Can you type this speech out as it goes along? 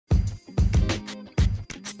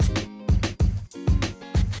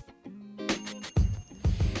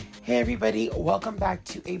Hey everybody, welcome back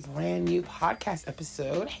to a brand new podcast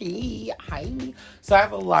episode. Hey, hi. So I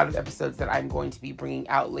have a lot of episodes that I'm going to be bringing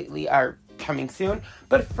out lately, are coming soon.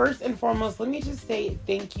 But first and foremost, let me just say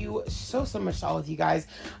thank you so much to all of you guys.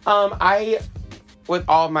 With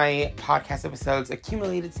all my podcast episodes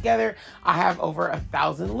accumulated together, I have over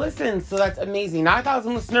 1,000 listens. So that's amazing. Not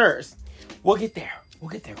 1,000 listeners. We'll get there,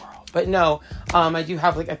 girl. But no, I do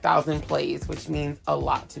have like 1,000 plays, which means a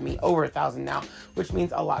lot to me. Over 1,000 now, which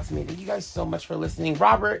means a lot to me. Thank you guys so much for listening.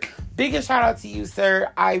 Robert, biggest shout out to you, sir.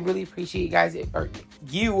 I really appreciate you guys, or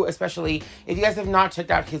you especially. If you guys have not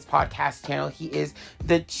checked out his podcast channel, he is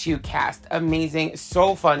the ChewCast. Amazing,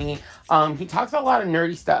 so funny. He talks about a lot of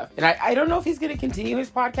nerdy stuff. And I don't know if he's going to continue his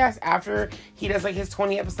podcast after he does like his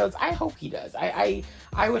 20 episodes. I hope he does. I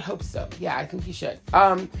would hope so. Yeah, I think he should.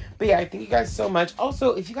 But yeah, I thank you guys so much.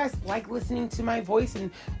 Also, if you guys like listening to my voice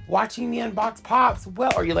and watching me unbox pops,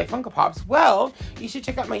 well, or you like Funko Pops, well, you should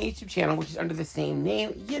check out my YouTube channel, which is under the same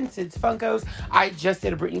name, Yinsid's Funkos. I just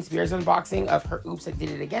did a Britney Spears unboxing of her Oops, I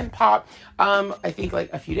Did It Again pop. I think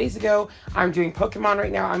like a few days ago. I'm doing Pokemon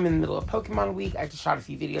right now. I'm in the middle of Pokemon week. I just shot a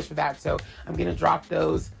few videos for that, so I'm gonna drop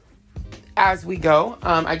those as we go.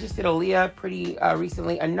 I just did Aaliyah pretty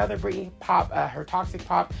recently. Another Britney pop, her Toxic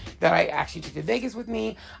pop that I actually took to Vegas with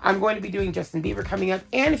me. I'm going to be doing Justin Bieber coming up.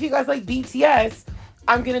 And if you guys like BTS,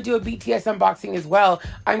 I'm going to do a BTS unboxing as well.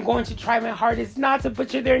 I'm going to try my hardest not to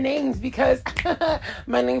butcher their names because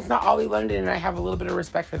my name's not Ollie London and I have a little bit of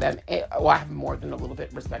respect for them. Well, I have more than a little bit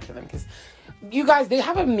of respect for them because you guys, they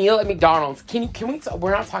have a meal at McDonald's. Can we,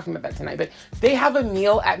 we're not talking about that tonight, but they have a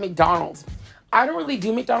meal at McDonald's. I don't really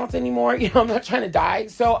do McDonald's anymore. You know, I'm not trying to die.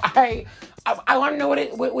 So I want to know what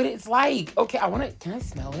it's like. Okay, can I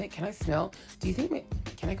smell it? Can I smell? Do you think,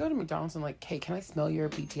 can I go to McDonald's and like, hey, can I smell your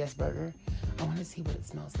BTS burger? I want to see what it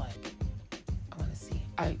smells like. I want to see.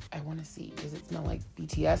 I want to see. Does it smell like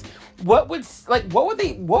BTS? What would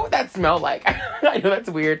that smell like? I know that's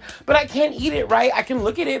weird, but I can't eat it, right? I can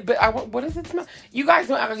look at it, but what does it smell? You guys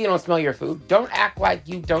don't act like you don't smell your food. Don't act like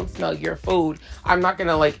you don't smell your food. I'm not going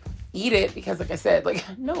to like eat it because like I said, like,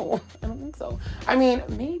 no, I don't think so. I mean,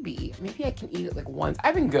 maybe I can eat it like once.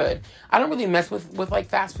 I've been good. I don't really mess with like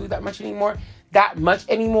fast food that much anymore.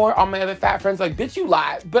 All my other fat friends like, bitch, you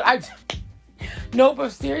lie. But no,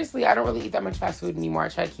 but seriously, I don't really eat that much fast food anymore. I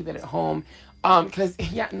try to keep it at home. Cause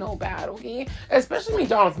yeah, no bad, okay? Especially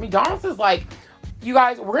McDonald's. McDonald's is like, you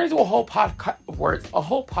guys, we're going to do a whole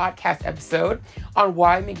podcast episode on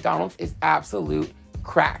why McDonald's is absolute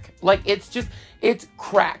crack. Like, it's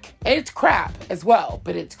crack. And it's crap as well,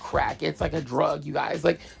 but it's crack. It's like a drug, you guys.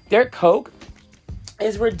 Like, their Coke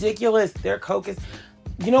is ridiculous. Their Coke is,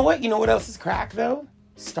 you know what? You know what else is crack, though?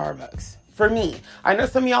 Starbucks. For me. I know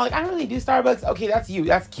some of y'all like, I don't really do Starbucks. Okay, that's you.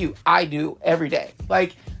 That's cute. I do every day.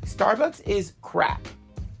 Like, Starbucks is crack.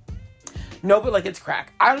 No, but like, it's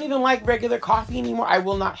crack. I don't even like regular coffee anymore. I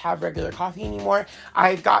will not have regular coffee anymore.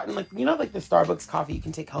 I've gotten like, you know, like the Starbucks coffee you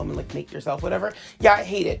can take home and like make yourself, whatever. Yeah, I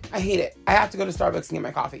hate it. I have to go to Starbucks and get my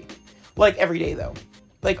coffee. Like every day though.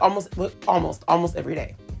 Like almost every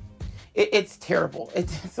day. It's terrible.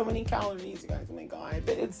 It's so many calories, you guys. Oh my God,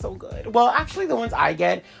 but it's so good. Well, actually, the ones I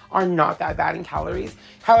get are not that bad in calories.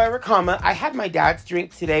 However, I had my dad's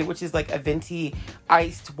drink today, which is like a venti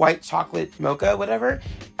iced white chocolate mocha, whatever.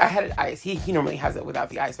 I had it iced. He normally has it without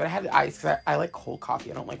the ice, but I had it iced because I like cold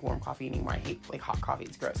coffee. I don't like warm coffee anymore. I hate like hot coffee.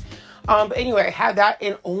 It's gross. But anyway, I had that,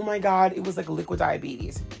 and oh my God, it was like liquid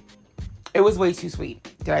diabetes. It was way too sweet.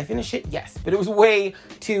 Did I finish it? Yes. But it was way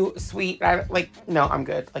too sweet. No, I'm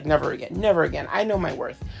good. Like, never again. Never again. I know my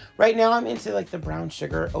worth. Right now, I'm into, like, the brown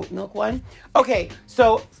sugar oat milk one. Okay,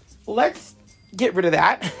 so let's get rid of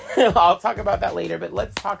that. I'll talk about that later. But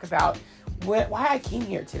let's talk about why I came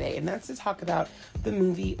here today. And that's to talk about the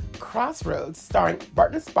movie Crossroads, starring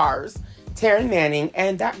BRITNEY Spars, Taryn Manning,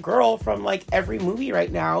 and that girl from like every movie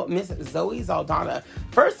right now, Miss Zoe Saldana.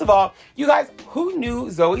 First of all, you guys, who knew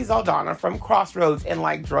Zoe Saldana from Crossroads and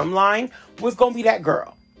like Drumline was gonna be that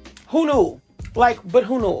girl? Who knew? But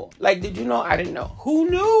who knew? Like, did you know? I didn't know. Who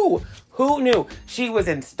knew? Who knew? She was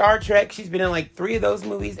in Star Trek. She's been in like 3 of those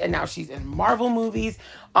movies, and now she's in Marvel movies.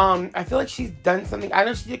 I feel like she's done something. I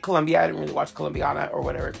know she did Columbia. I didn't really watch Columbiana or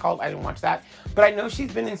whatever it's called. I didn't watch that. But I know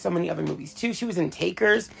she's been in so many other movies too. She was in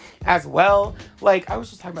Takers as well. Like, I was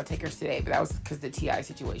just talking about Takers today, but that was because the T.I.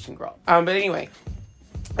 situation, girl. But anyway,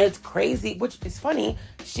 it's crazy, which is funny.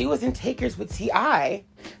 She was in Takers with T.I.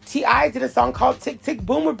 T.I. did a song called Tick, Tick,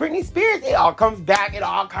 Boom with Britney Spears. It all comes back.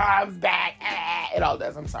 It all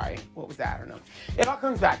does. I'm sorry. What was that? I don't know. It all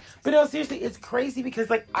comes back. But no, seriously, it's crazy because,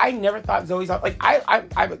 like, I never thought Zoe Saldana, like,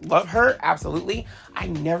 I would love her, absolutely. I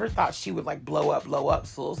never thought she would, like, blow up,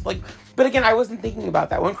 so, like, but again, I wasn't thinking about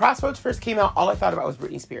that. When Crossroads first came out, all I thought about was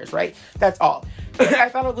Britney Spears, right? That's all. I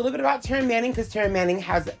thought a little bit about Taryn Manning because Taryn Manning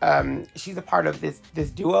has, she's a part of this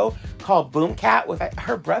duo called Boom Cat with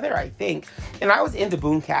her brother, I think. And I was into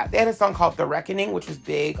Boom Cat. They had a song called The Reckoning, which was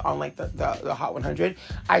big on, like, the Hot 100.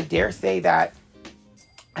 I dare say that,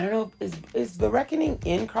 I don't know, is The Reckoning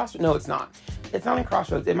in Crossroads? No, it's not. It's not in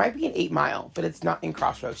Crossroads. It might be in 8 Mile, but it's not in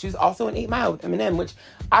Crossroads. She was also in 8 Mile with Eminem, which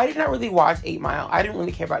I did not really watch 8 Mile. I didn't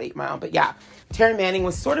really care about 8 Mile, but yeah, Taryn Manning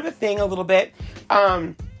was sort of a thing a little bit.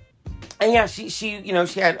 And yeah, she you know,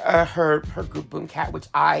 she had her group Boom Cat, which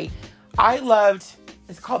I loved.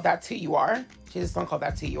 It's called That's Who You Are. She has a song called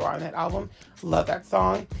That's Who You Are on that album. Love that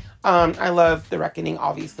song. I love The Reckoning,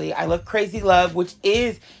 obviously. I love Crazy Love, which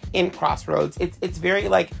is in Crossroads. It's very,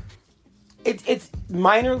 like, it's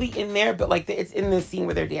minorly in there, but, like, it's in the scene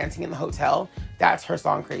where they're dancing in the hotel. That's her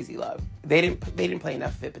song, Crazy Love. They didn't play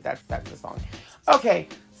enough of it, but that's the song. Okay,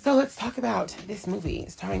 so let's talk about this movie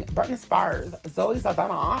starring Britney Spears, Zoe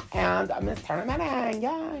Saldana, and Miss Taryn Manning.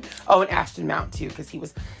 Yay! Oh, and Ashton Mount too, because he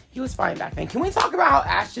was fine back then. Can we talk about how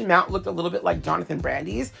Ashton Mount looked a little bit like Jonathan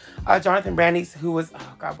Brandis? Jonathan Brandis, who was,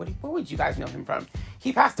 oh God, what would you guys know him from?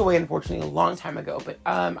 He passed away, unfortunately, a long time ago, but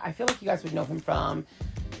I feel like you guys would know him from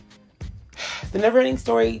The Neverending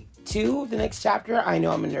Story 2, the next chapter. I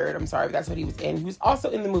know I'm a nerd. I'm sorry, but that's what he was in. He was also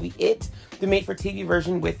in the movie It, the made-for-TV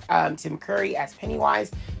version with Tim Curry as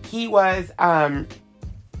Pennywise. He was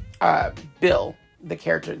Bill, the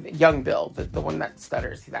character, young Bill, the one that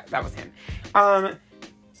stutters. That was him.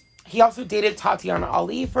 He also dated Tatiana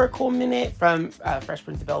Ali for a cool minute from Fresh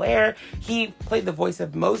Prince of Bel-Air. He played the voice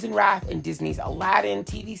of Mosenrath in Disney's Aladdin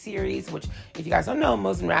TV series, which, if you guys don't know,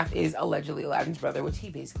 Mosenrath is allegedly Aladdin's brother, which he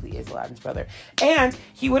basically is Aladdin's brother. And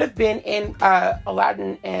he would have been in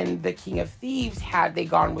Aladdin and the King of Thieves had they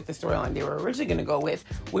gone with the storyline they were originally going to go with,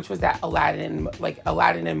 which was that Aladdin and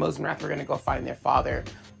Mosenrath were going to go find their father.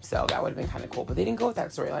 So that would have been kind of cool, but they didn't go with that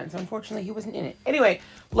storyline, so unfortunately he wasn't in it. Anyway,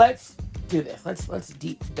 let's do this. Let's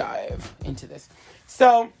deep dive into this.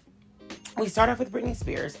 So we start off with Britney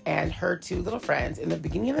Spears and her two little friends. In the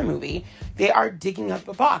beginning of the movie, they are digging up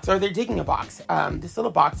a box, or they're digging a box. This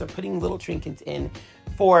little box, they're putting little trinkets in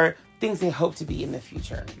for things they hope to be in the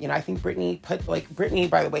future. You know, I think Britney,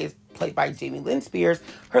 by the way, is played by Jamie Lynn Spears,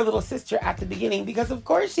 her little sister at the beginning, because of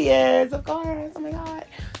course she is, of course, oh my God.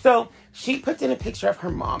 So she puts in a picture of her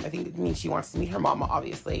mom. I think it means she wants to meet her mama,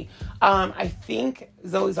 obviously. I think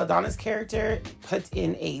Zoe Saldana's character puts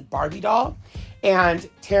in a Barbie doll, and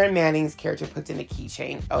Taryn Manning's character puts in a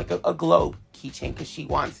keychain, like a globe keychain, because she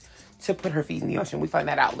wants to put her feet in the ocean. We find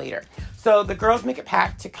that out later. So the girls make a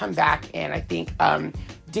pact to come back and I think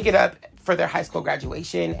dig it up for their high school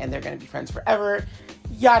graduation, and they're going to be friends forever.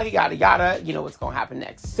 Yada, yada, yada. You know what's going to happen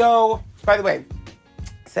next. So, by the way,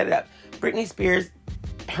 set it up. Britney Spears,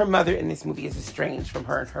 her mother in this movie is estranged from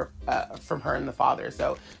her and the father,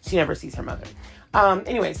 so she never sees her mother.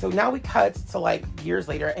 Anyway, so now we cut to like years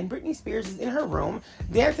later, and Britney Spears is in her room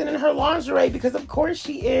dancing in her lingerie, because of course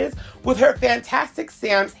she is, with her Fantastic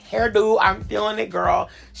Sam's hairdo. I'm feeling it, girl.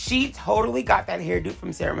 She totally got that hairdo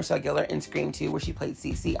from Sarah Michelle Gellar in Scream 2, where she played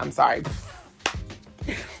Cece. I'm sorry.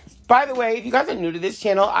 By the way, if you guys are new to this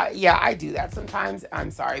channel, I do that sometimes.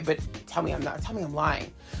 I'm sorry, but tell me I'm not. Tell me I'm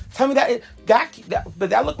lying. Tell me but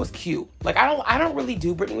that look was cute. Like, I don't really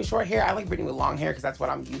do Britney with short hair. I like Britney with long hair because that's what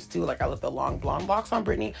I'm used to. Like, I love the long blonde locks on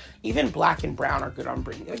Britney. Even black and brown are good on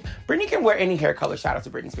Britney. Like, Britney can wear any hair color. Shout out to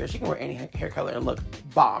Britney Spears. She can wear any hair color and look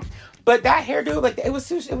bomb. But that hairdo, like, it was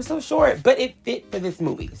so short, but it fit for this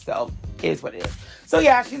movie. So it is what it is. So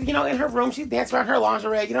yeah, she's, in her room, she's dancing around her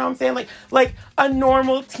lingerie. You know what I'm saying? Like a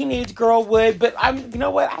normal teenage girl would. But you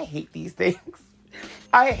know what? I hate these things.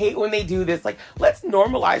 I hate when they do this. Like, let's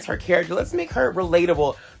normalize her character. Let's make her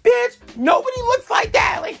relatable. Bitch, nobody looks like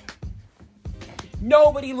that. Like,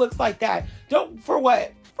 nobody looks like that. For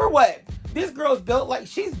what? This girl's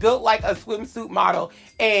she's built like a swimsuit model,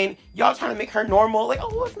 and y'all trying to make her normal. Like, oh,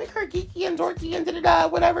 let's make her geeky and dorky and da-da-da,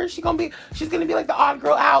 whatever. She's gonna be like the odd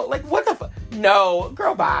girl out. Like, what the fuck? No,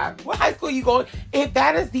 girl, bye. What high school you going? If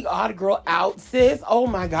that is the odd girl out, sis, oh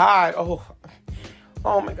my God.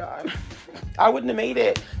 Oh my God. I wouldn't have made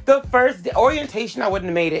it. The first orientation, I wouldn't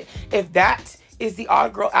have made it. If that is the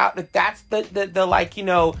odd girl out, if that's the like,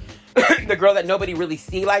 the girl that nobody really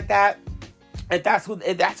see like that, if that's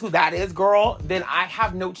who that is, girl, then I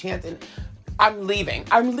have no chance, and I'm leaving.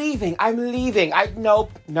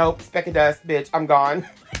 Nope, speck of dust, bitch, I'm gone.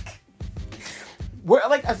 We're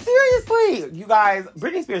like, seriously, you guys,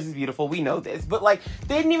 Britney Spears is beautiful. We know this, but like,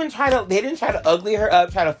 they didn't try to ugly her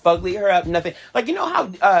up, try to fugly her up, nothing. Like, you know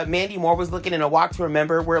how Mandy Moore was looking in A Walk to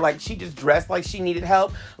Remember, where like she just dressed like she needed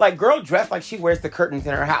help. Like, girl dressed like she wears the curtains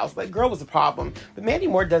in her house. Like, girl was a problem. But Mandy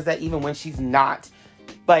Moore does that even when she's not.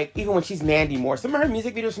 Like, even when she's Mandy Moore. Some of her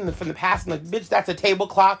music videos from the past, I'm like, bitch, that's a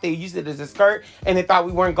tablecloth. They used it as a skirt, and they thought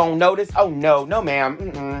we weren't gonna notice. Oh, no,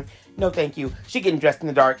 ma'am. No, thank you. She getting dressed in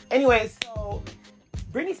the dark. Anyway, so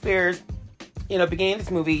Britney Spears, beginning of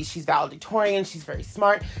this movie, she's valedictorian. She's very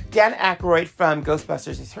smart. Dan Aykroyd from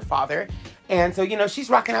Ghostbusters is her father. And so, she's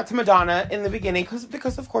rocking out to Madonna in the beginning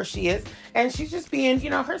because of course she is. And she's just being,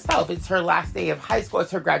 herself. It's her last day of high school.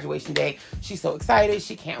 It's her graduation day. She's so excited.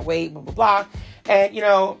 She can't wait, blah, blah, blah. And,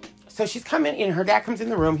 so she's coming in. Her dad comes in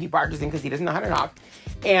the room. He barges in because he doesn't know how to knock.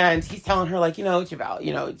 And he's telling her, like, Javel,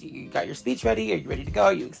 you got your speech ready? Are you ready to go?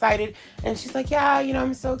 Are you excited? And she's like, yeah,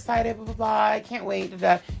 I'm so excited, blah, blah, blah. I can't wait. Blah,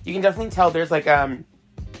 blah. You can definitely tell there's, like, the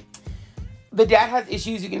dad has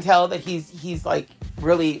issues. You can tell that he's like,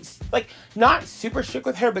 really, like, not super strict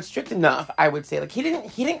with her, but strict enough, I would say. Like, he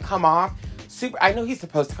didn't come off super, I know he's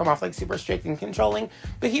supposed to come off, like, super strict and controlling,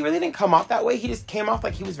 but he really didn't come off that way. He just came off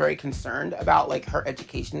like he was very concerned about, like, her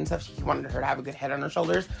education and stuff. He wanted her to have a good head on her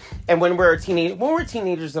shoulders. And when we're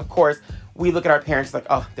teenagers, of course, we look at our parents like,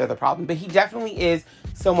 oh, they're the problem. But he definitely is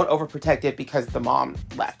somewhat overprotective because the mom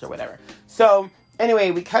left or whatever. So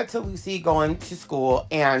anyway, we cut to Lucy going to school,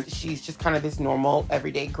 and she's just kind of this normal,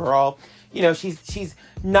 everyday girl. She's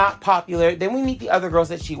not popular. Then we meet the other girls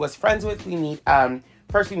that she was friends with.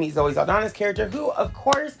 First we meet Zoe Saldana's character, who, of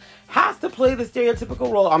course, has to play the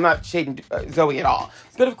stereotypical role. I'm not shading Zoe at all.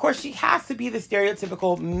 But, of course, she has to be the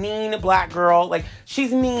stereotypical mean black girl. Like,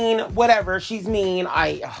 she's mean, whatever. She's mean.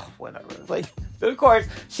 Whatever. Like, but, of course,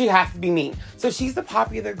 she has to be mean. So she's the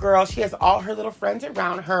popular girl. She has all her little friends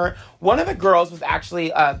around her. One of the girls was actually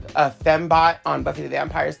a fembot on Buffy the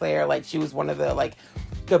Vampire Slayer. Like, she was one of the, like,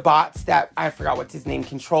 the bots that, I forgot what's his name,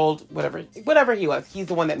 controlled, whatever he was. He's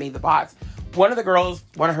the one that made the bots. One of the girls,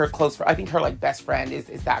 one of her close friends, I think her, like, best friend is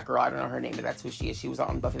that girl. I don't know her name, but that's who she is. She was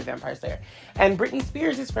on Buffy the Vampire Slayer. And Britney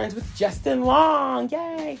Spears is friends with Justin Long.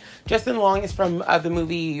 Yay! Justin Long is from the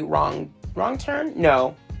movie Wrong Turn?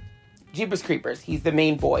 No. Jeepers Creepers. He's the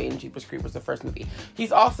main boy in Jeepers Creepers, the first movie.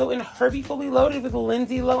 He's also in Herbie Fully Loaded with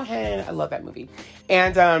Lindsay Lohan. I love that movie.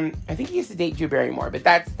 And I think he used to date Drew Barrymore, but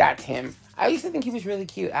that's him. I used to think he was really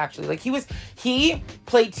cute, actually. Like, he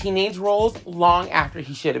played teenage roles long after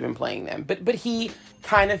he should have been playing them. But he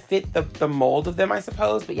kind of fit the mold of them, I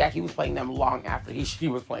suppose. But yeah, he was playing them long after he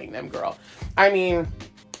was playing them, girl. I mean,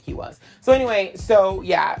 he was. So anyway,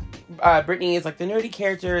 Britney is like the nerdy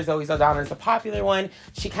character. Zoe Saldana is the popular one.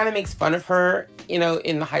 She kind of makes fun of her, in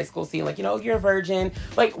the high school scene. Like, you're a virgin.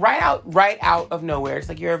 Like, right out of nowhere. It's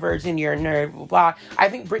like, you're a virgin, you're a nerd, blah, blah. I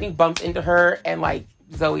think Britney bumps into her and, like,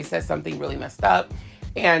 Zoe says something really messed up.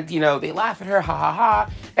 And, they laugh at her, ha, ha, ha.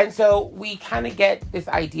 And so we kind of get this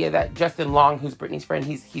idea that Justin Long, who's Britney's friend,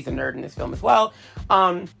 he's a nerd in this film as well,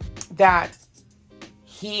 that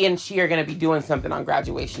he and she are going to be doing something on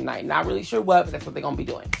graduation night. Not really sure what, but that's what they're going to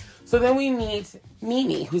be doing. So then we meet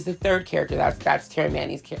Mimi, who's the third character. That's Terry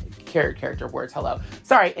Manning's character, words, hello.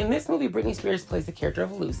 Sorry, in this movie, Britney Spears plays the character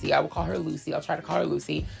of Lucy. I will call her Lucy. I'll try to call her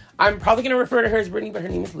Lucy. I'm probably going to refer to her as Britney, but her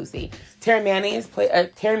name is Lucy. Terry Manning is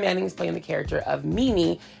playing the character of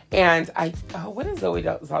Mimi. And what is Zoe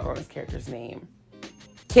Saldana's character's name?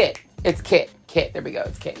 Kit. It's Kit. Kit. There we go.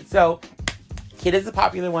 It's Kit. So Kit is the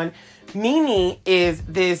popular one. Mimi is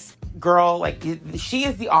this girl, like, she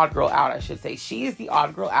is the odd girl out, I should say. She is the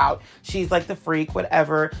odd girl out. She's like the freak,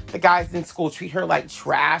 whatever. The guys in school treat her like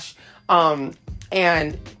trash.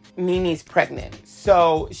 And Mimi's pregnant.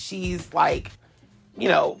 So she's like,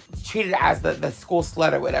 treated as the school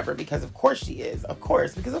slut or whatever, because of course she is. Of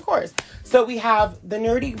course. So we have the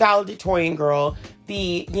nerdy valedictorian girl,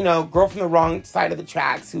 the, girl from the wrong side of the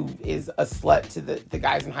tracks who is a slut to the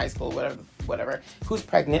guys in high school, whatever, who's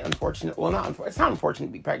pregnant, unfortunate. Well, it's not unfortunate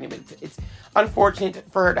to be pregnant, but it's unfortunate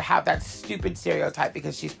for her to have that stupid stereotype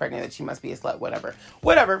because she's pregnant that she must be a slut,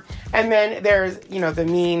 whatever. And then there's, the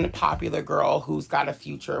mean, popular girl who's got a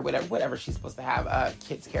future, whatever she's supposed to have,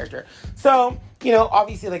 Kit's character. So,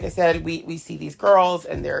 obviously, like I said, we see these girls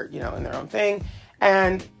and they're, in their own thing.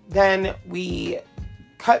 And then we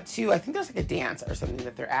cut to, I think there's like a dance or something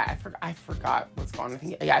that they're at. I forgot what's going on.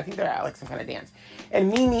 I think they're at like some kind of dance. And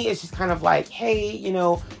Mimi is just kind of like, hey,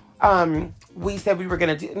 we said we were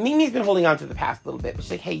going to do, Mimi's been holding on to the past a little bit, but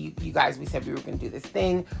she's like, hey, you guys, we said we were going to do this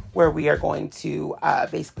thing where we are going to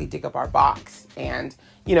basically dig up our box and,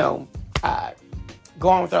 go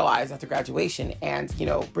on with their lives after graduation. And, you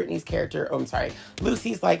know, Brittany's character,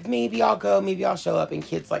 Lucy's like, maybe I'll go, maybe I'll show up. And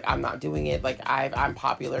Kit's like, I'm not doing it. Like, I'm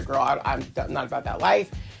popular, girl. I'm not about that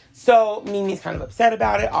life. So Mimi's kind of upset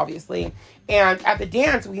about it, obviously. And at the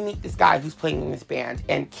dance, we meet this guy who's playing in this band,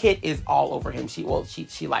 and Kit is all over him. She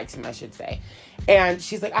likes him, I should say. And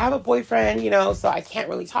she's like, I have a boyfriend, you know, so I can't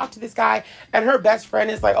really talk to this guy. And her best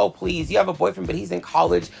friend is like, oh, please, you have a boyfriend, but he's in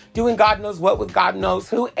college doing God knows what with God knows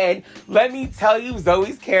who. And let me tell you,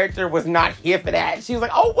 Zoe's character was not here for that. She was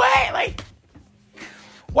like, oh, wait, like,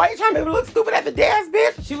 why are you trying to make me look stupid at the dance,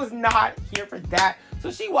 bitch? She was not here for that. So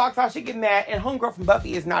she walks out, she get mad, and homegirl from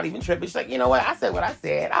Buffy is not even tripping. She's like, you know what? I said what I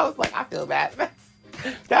said. I was like, I feel bad.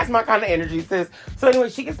 That's my kind of energy, sis. So anyway,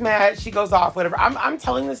 she gets mad. She goes off, whatever. I'm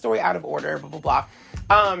telling the story out of order, blah, blah,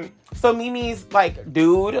 blah. So Mimi's, like,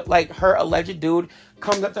 dude, like, her alleged dude,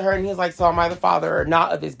 comes up to her, and he's like, so am I the father or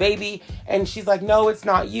not of this baby? And she's like, no, it's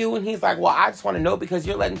not you. And he's like, well, I just want to know because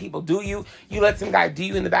you're letting people do you. You let some guy do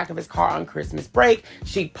you in the back of his car on Christmas break.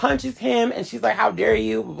 She punches him, and she's like, how dare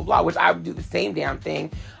you, blah, blah, blah, which I would do the same damn thing.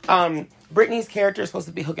 Brittany's character is supposed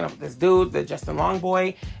to be hooking up with this dude, the Justin Long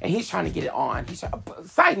boy, and he's trying to get it on.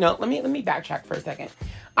 Side note, let me backtrack for a second.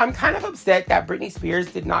 I'm kind of upset that Britney Spears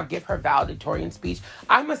did not give her valedictorian speech.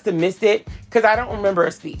 I must have missed it because I don't remember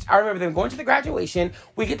a speech. I remember them going to the graduation.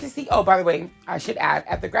 We get to see, oh, by the way, I should add,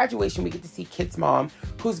 at the graduation, we get to see Kit's mom,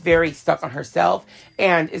 who's very stuck on herself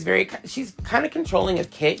and she's kind of controlling of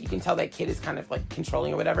Kit. You can tell that Kit is kind of like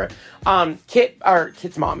controlling or whatever.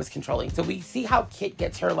 Kit's mom is controlling. So we see how Kit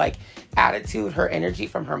gets her like attitude, her energy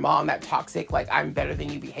from her mom, that toxic, like, I'm better than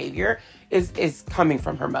you behavior is coming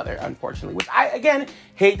from her mother, unfortunately, which I, again,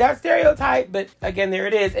 hate that stereotype, but again, there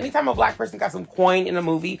it is. Anytime a black person got some coin in a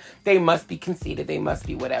movie, they must be conceited. They must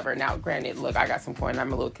be whatever. Now, granted, look, I got some coin.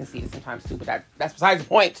 I'm a little conceited sometimes too, but that's besides the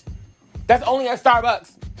point. That's only at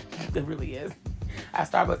Starbucks. It really is. At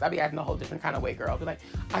Starbucks, I'll be acting a whole different kind of way, girl. I'll be like,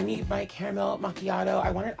 I need my caramel macchiato.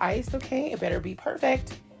 I want it iced, okay? It better be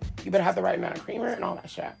perfect. You better have the right amount of creamer and all that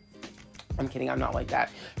shit. I'm kidding. I'm not like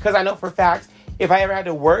that. Because I know for a fact, if I ever had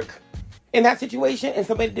to work in that situation and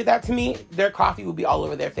somebody did that to me, their coffee would be all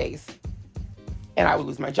over their face. And I would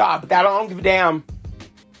lose my job. But that I don't give a damn.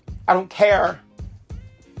 I don't care.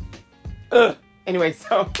 Ugh. Anyway,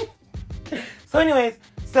 so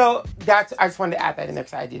that's, I just wanted to add that in there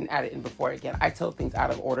because I didn't add it in before. Again, I tell things out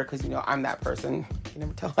of order because, you know, I'm that person.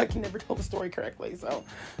 I can never tell the story correctly. So,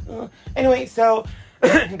 anyway, so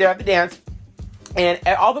they're at the dance. And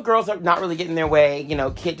all the girls are not really getting their way. You know,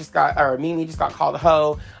 Mimi just got called a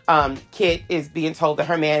hoe. Kit is being told that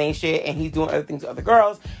her man ain't shit and he's doing other things to other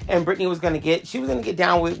girls. And Brittany was going to get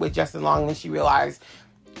down with Justin Long. And then she realized,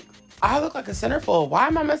 I look like a centerfold. Why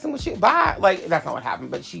am I messing with you? Bye. Like, that's not what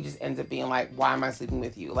happened. But she just ends up being like, why am I sleeping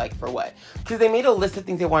with you? Like, for what? Because they made a list of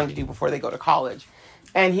things they wanted to do before they go to college.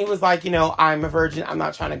 And he was like, you know, I'm a virgin. I'm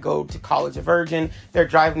not trying to go to college a virgin. They're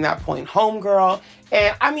driving that point home, girl.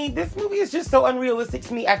 And, I mean, this movie is just so unrealistic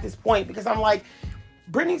to me at this point. Because I'm like,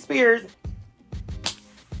 Britney Spears,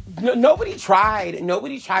 nobody tried.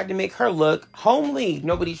 Nobody tried to make her look homely.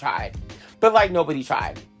 Nobody tried. Nobody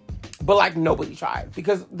tried.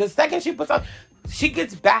 Because the second she puts on, she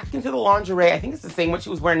gets back into the lingerie. I think it's the same what she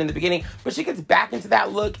was wearing in the beginning. But she gets back into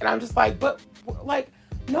that look. And I'm just like,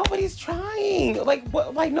 nobody's trying. Like,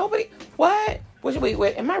 what? Like, nobody. What?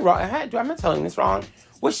 Wait. Am I wrong? Am I telling this wrong?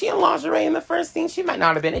 Was she in lingerie in the first scene? She might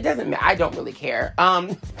not have been. It doesn't matter. I don't really care.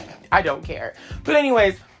 I don't care. But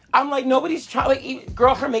anyways, I'm like, nobody's trying. Like,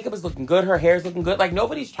 girl, her makeup is looking good. Her hair is looking good. Like,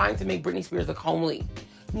 nobody's trying to make Britney Spears look homely.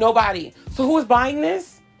 Nobody. So who is buying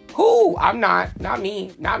this? Who? I'm not. Not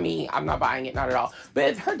me. I'm not buying it. Not at all. But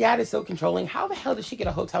if her dad is so controlling, how the hell did she get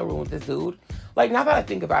a hotel room with this dude? Like, now that I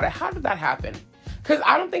think about it, how did that happen? Because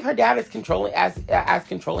I don't think her dad is controlling as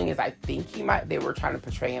controlling as I think he might. They were trying to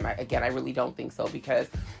portray him. Again, I really don't think so because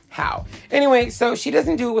how? Anyway, so she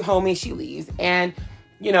doesn't do it with homie. She leaves. And,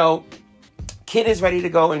 you know, Kit is ready to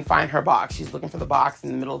go and find her box. She's looking for the box in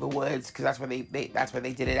the middle of the woods because that's where they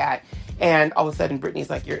did it at. And all of a sudden, Brittany's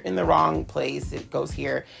like, "You're in the wrong place. It goes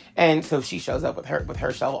here." And so she shows up with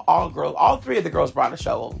her shovel. All three of the girls brought a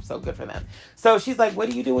shovel. So good for them. So she's like, "What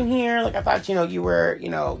are you doing here? Like, I thought you weren't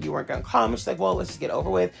gonna come." And she's like, "Well, let's just get over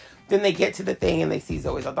with." Then they get to the thing and they see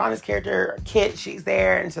Zoe Saldana's character, Kit, she's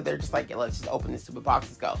there. And so they're just like, yeah, let's just open this stupid box,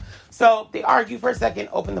 let's go. So they argue for a second,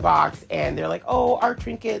 open the box, and they're like, oh, our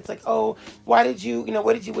trinkets. Like, oh, what did you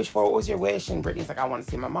wish for? What was your wish? And Brittany's like, I want to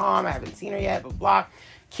see my mom. I haven't seen her yet, blah, blah.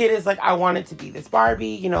 Kid is like, I wanted to be this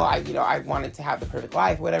Barbie, I wanted to have the perfect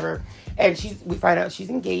life, whatever. And we find out she's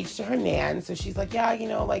engaged to her man. So she's like, yeah,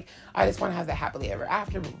 like, I just want to have that happily ever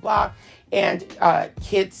after, blah, blah, blah. And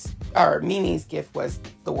Mimi's gift was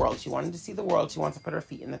the world. She wanted to see the world. She wants to put her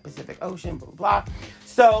feet in the Pacific Ocean, blah, blah, blah.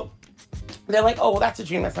 So they're like, oh, well, that's a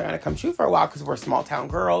dream that's not going to come true for a while because we're small town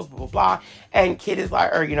girls, blah, blah, blah. And Kid is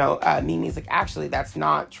like, Mimi's like, actually, that's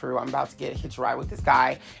not true. I'm about to get a hitch ride with this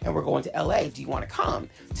guy and we're going to LA. Do you want to come?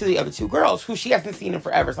 To the other two girls who she hasn't seen in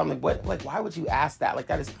forever. So I'm like, what? Like, why would you ask that? Like,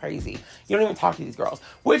 that is crazy. You don't even talk to these girls,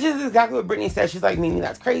 which is exactly what BRITNEY says. She's like, Mimi,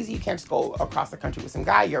 that's crazy. You can't just go across the country with some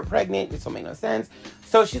guy. You're pregnant. This don't make no sense.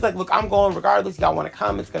 So she's like, look, I'm going regardless. Y'all want to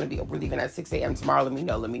come? It's going to be, we're leaving at 6 a.m. tomorrow. Let me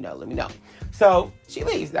know. So she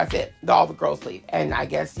leaves. That's it. All the girls leave. And I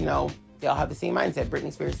guess, they all have the same mindset.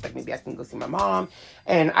 Britney Spears is like, maybe I can go see my mom.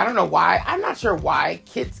 And I don't know why. I'm not sure why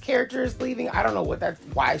Kit's character is leaving. I don't know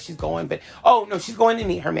why she's going. But, oh, no, she's going to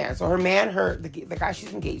meet her man. So her man, the guy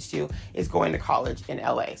she's engaged to, is going to college in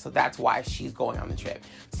LA. So that's why she's going on the trip.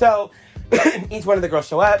 So each one of the girls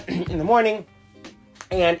show up in the morning.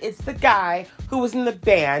 And it's the guy who was in the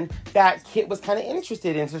band that Kit was kind of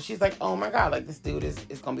interested in. So she's like, oh my God, like this dude is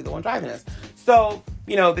going to be the one driving us. So,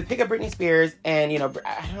 they pick up Britney Spears and,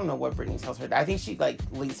 I don't know what Britney tells her. I think she like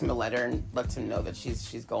leaves him a letter and lets him know that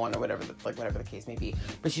she's going or whatever the case may be.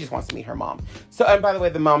 But she just wants to meet her mom. So, and by the way,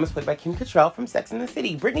 the mom is played by Kim Cattrall from Sex and the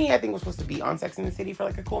City. Britney, I think, was supposed to be on Sex and the City for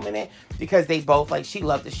like a cool minute because they both, like, she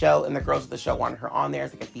loved the show and the girls of the show wanted her on there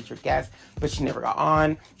as like a featured guest, but she never got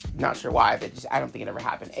on. Not sure why, but I don't think it ever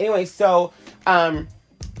happened. Anyway, so,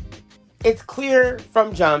 it's clear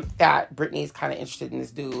from jump that Britney's kind of interested in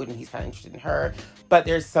this dude and he's kind of interested in her, but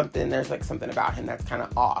there's something about him that's kind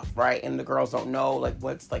of off, right? And the girls don't know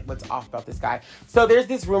what's off about this guy. So there's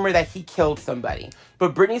this rumor that he killed somebody,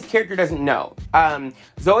 but Britney's character doesn't know.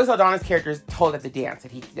 Zoe Saldana's character is told at the dance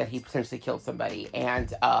that he potentially killed somebody,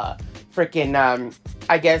 and I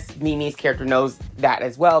guess Mimi's character knows that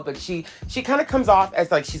as well, but she kind of comes off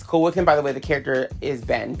as like she's cool with him. By the way, the character is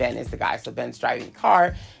Ben. Ben is the guy, so Ben's driving the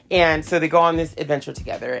car. And so they go on this adventure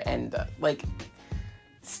together and,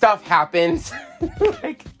 stuff happens.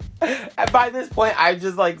 By this point,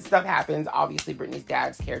 stuff happens. Obviously, Britney's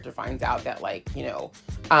dad's character finds out that,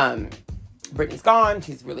 Britney's gone.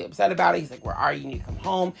 She's really upset about it. He's like, where are you? You need to come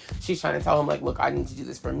home. She's trying to tell him, like, look, I need to do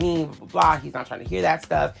this for me, blah, blah, blah. He's not trying to hear that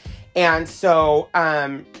stuff. And so,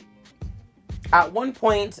 at one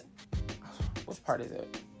point, what part is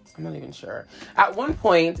it? I'm not even sure. At one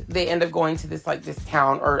point, they end up going to this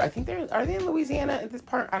town, or I think are they in Louisiana at this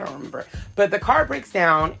part? I don't remember. But the car breaks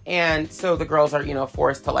down, and so the girls are,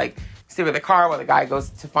 forced to stay with the car while the guy goes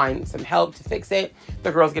to find some help to fix it.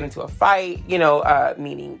 The girls get into a fight,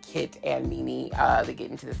 meaning Kit and Mimi. They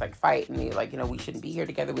get into this fight, and they we shouldn't be here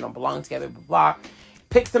together. We don't belong together, blah, blah.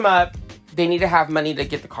 Picks them up. They need to have money to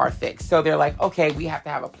get the car fixed. So they're like, okay, we have to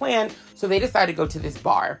have a plan. So they decide to go to this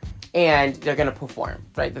bar. And they're going to perform,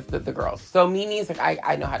 right? The girls. So Mimi's like,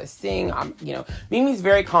 I know how to sing. Mimi's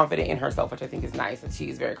very confident in herself, which I think is nice that she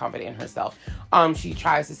is very confident in herself. She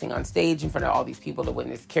tries to sing on stage in front of all these people to win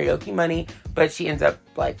this karaoke money, but she ends up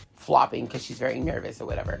flopping because she's very nervous or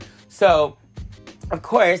whatever. So, of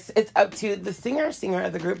course, it's up to the singer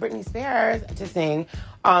of the group, Britney Spears, to sing.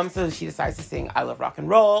 So she decides to sing I Love Rock and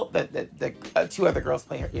Roll. The two other girls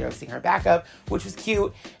play her, sing her backup, which was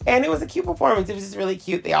cute. And it was a cute performance. It was just really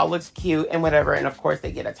cute. They all looked cute and whatever. And of course,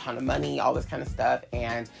 they get a ton of money, all this kind of stuff.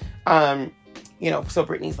 And, so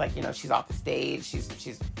Britney's she's off the stage.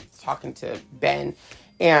 She's talking to Ben.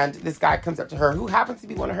 And this guy comes up to her, who happens to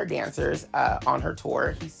be one of her dancers on her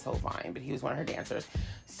tour. He's so fine, but he was one of her dancers.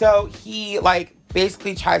 So he,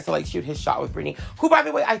 basically tries to, shoot his shot with Britney. Who, by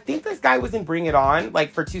the way, I think this guy was in Bring It On,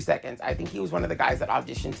 for 2 seconds. I think he was one of the guys that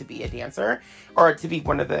auditioned to be a dancer, or to be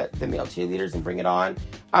one of the male cheerleaders in Bring It On.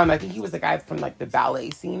 I think he was the guy from, the ballet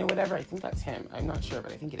scene or whatever. I think that's him. I'm not sure,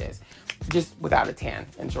 but I think it is. Just without a tan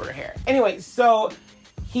and shorter hair. Anyway, so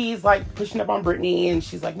he's pushing up on Britney, and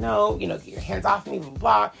she's like, no, get your hands off me, blah, blah,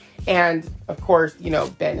 blah. And of course,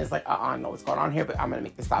 Ben is like, I don't know what's going on here, but I'm going to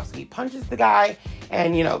make this stop. So he punches the guy,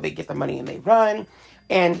 and, they get the money and they run.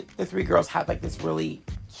 And the three girls have this really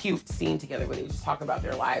cute scene together where they just talk about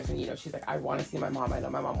their lives. And, she's like, I want to see my mom. I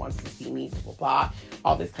know my mom wants to see me, blah, blah, blah,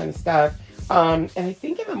 all this kind of stuff. And I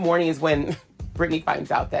think in the morning is when Britney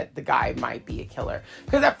finds out that the guy might be a killer.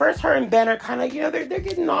 Because at first her and Ben are kind of, they're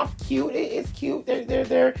getting off cute. It's cute.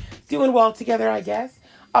 They're doing well together, I guess.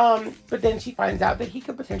 But then she finds out that he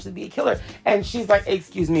could potentially be a killer. And she's like,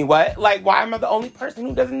 excuse me, what? Why am I the only person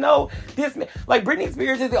who doesn't know this? Britney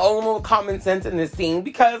Spears is the only one with common sense in this scene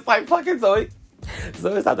because, fucking Zoe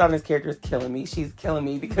Zoe Saldana's character is killing me. She's killing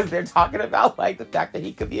me because they're talking about, like, the fact that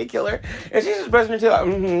he could be a killer. And she's just brushing her teeth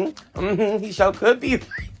like, he sure could be.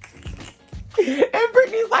 And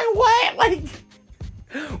Brittany's like, what? Like,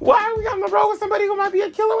 why are we on the road with somebody who might be a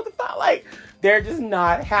killer? What the fuck? Like, they're just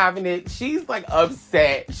not having it. She's, like,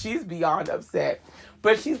 upset. She's beyond upset.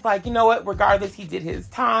 But she's like, you know what? Regardless, he did his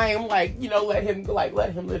time. Like, you know, let him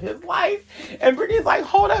live his life. And Brittany's like,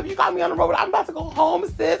 hold up, you got me on the road. I'm about to go home,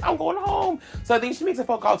 sis. I'm going home. So I think she makes a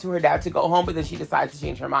phone call to her dad to go home, but then she decides to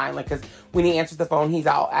change her mind. Like, because when he answers the phone, he's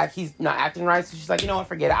not acting right. So she's like, you know what?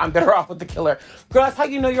 Forget it. I'm better off with the killer. Girl, that's how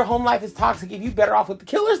you know your home life is toxic. If you better off with the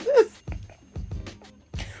killer, sis.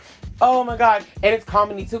 Oh my God. And it's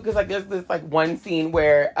comedy too, because like there's this like one scene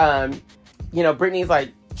where you know, Brittany's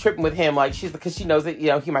like tripping with him, like because she knows that, you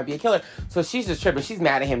know, he might be a killer. So she's just tripping. She's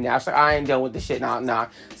mad at him now. She's like, I ain't done with this shit. Nah.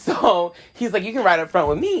 So he's like, you can ride up front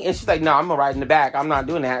with me. And she's like, no, I'm gonna ride in the back. I'm not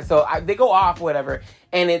doing that. So they go off, whatever.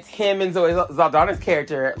 And it's him and Zoe Saldana's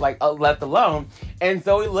character, like, left alone. And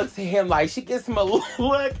Zoe looks at him like, she gives him a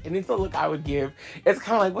look. And it's a look I would give. It's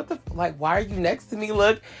kind of like, why are you next to me,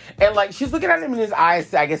 look? And, like, she's looking at him in his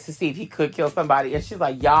eyes, I guess, to see if he could kill somebody. And she's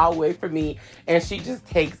like, y'all wait for me. And she just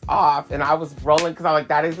takes off. And I was rolling because I'm like,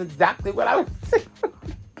 that is exactly what I would say.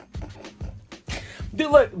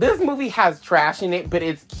 Dude, look, this movie has trash in it, but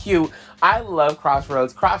it's cute. I love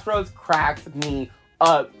Crossroads. Crossroads cracks me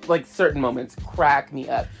up. Like, certain moments crack me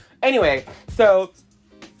up. Anyway, so,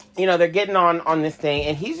 you know, they're getting on this thing,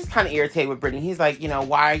 and he's just kind of irritated with Brittany. He's like, you know,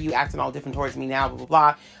 why are you acting all different towards me now, blah,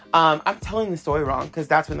 blah, blah. I'm telling the story wrong, because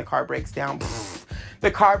that's when the car breaks down. The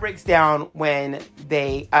car breaks down when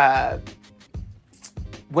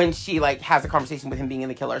when she, like, has a conversation with him being in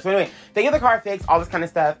the killer. So anyway, they get the car fixed, all this kind of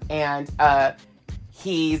stuff, and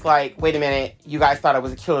he's like, wait a minute, you guys thought I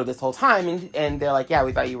was a killer this whole time? And they're like, yeah,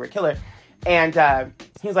 we thought you were a killer. And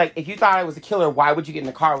he's like, if you thought I was a killer, why would you get in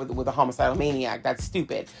the car with a homicidal maniac? That's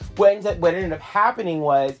stupid. What ended up happening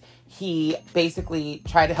was he basically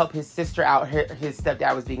tried to help his sister out. His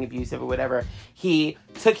stepdad was being abusive or whatever. He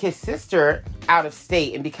took his sister out of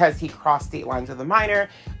state, and because he crossed state lines with a minor,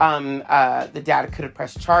 the dad could have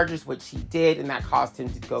pressed charges, which he did, and that caused him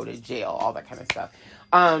to go to jail, all that kind of stuff.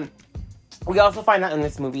 We also find out in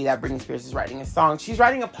this movie that Britney Spears is writing a song. She's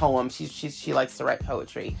writing a poem. She likes to write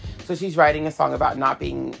poetry. So she's writing a song about not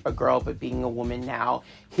being a girl, but being a woman now.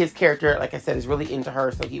 His character, like I said, is really into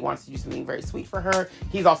her, so he wants to do something very sweet for her.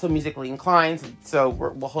 He's also musically inclined, so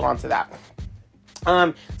we'll hold on to that.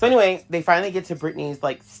 So anyway, they finally get to Britney's,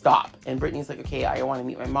 like, stop. And Britney's like, okay, I want to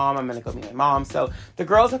meet my mom. I'm going to go meet my mom. So the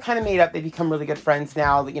girls have kind of made up. They become really good friends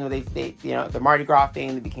now. You know, the Mardi Gras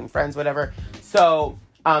thing, they became friends, whatever. So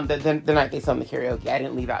the night they filmed the karaoke, I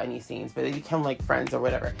didn't leave out any scenes, but they become like friends or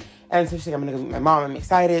whatever. And so she's like, I'm gonna go meet my mom. I'm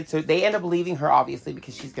excited. So they end up leaving her, obviously,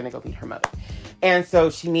 because she's gonna go meet her mother. And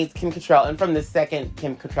so she meets Kim Cattrall. And from the second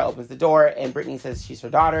Kim Cattrall opens the door and Brittany says she's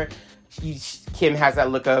her daughter, Kim has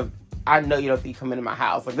that look of, I know you don't be coming to my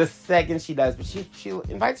house. Like, the second she does, but she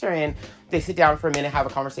invites her in. They sit down for a minute, have a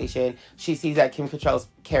conversation. She sees that Kim Cattrall's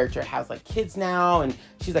character has, like, kids now, and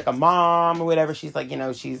she's, like, a mom or whatever. She's, like, you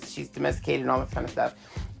know, she's domesticated and all that kind of stuff.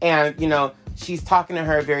 And, you know, she's talking to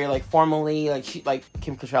her very, like, formally, like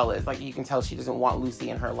Kim Cattrall is. Like, you can tell she doesn't want Lucy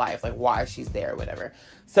in her life, like, why she's there or whatever.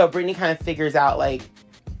 So Brittany kind of figures out, like,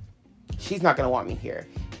 she's not going to want me here.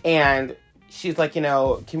 And she's like, you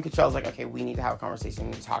know, Kim Cattrall's like, okay, we need to have a conversation.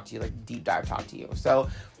 We need to talk to you, like, deep dive talk to you. So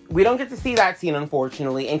we don't get to see that scene,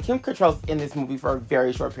 unfortunately. And Kim Cattrall's in this movie for a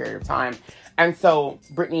very short period of time. And so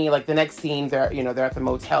Brittany, like, the next scene, they're at the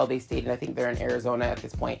motel they stayed in. I think they're in Arizona at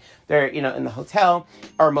this point. They're, you know, in the hotel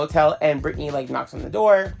or motel, and Brittany, like, knocks on the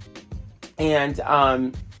door,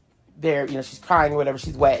 and they're, you know, she's crying or whatever.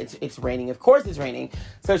 She's wet. It's raining. Of course it's raining.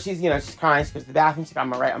 So she's, you know, she's crying. She goes to the bathroom. She's like,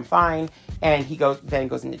 I'm all right. I'm fine. And he goes in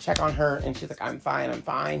to check on her. And she's like, I'm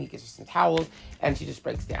fine. He gives her some towels. And she just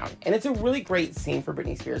breaks down. And it's a really great scene for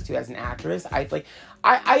Britney Spears, too, as an actress.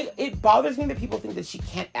 It bothers me that people think that she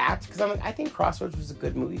can't act. Because I'm like, I think Crossroads was a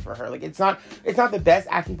good movie for her. Like, it's not the best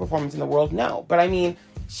acting performance in the world. No. But I mean,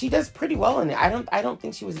 she does pretty well in it. I don't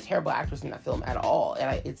think she was a terrible actress in that film at all.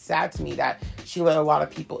 And it's sad to me that she let a lot of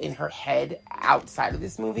people in her head outside of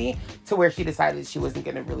this movie to where she decided she wasn't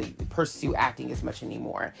going to really pursue acting as much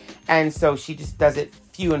anymore. And so she just does it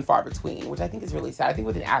few and far between, which I think is really sad. I think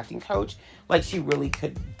with an acting coach, like, she really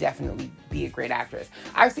could definitely be a great actress.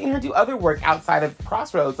 I've seen her do other work outside of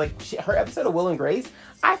Crossroads, like her episode of Will and Grace.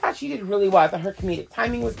 I thought she did really well. I thought her comedic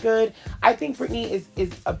timing was good. I think Britney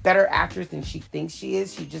is a better actress than she thinks she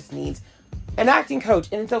is. She just needs an acting coach,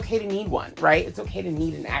 and it's okay to need one, right? It's okay to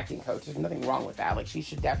need an acting coach. There's nothing wrong with that. Like, she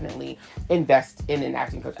should definitely invest in an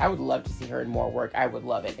acting coach. I would love to see her in more work. I would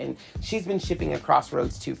love it. And she's been shipping a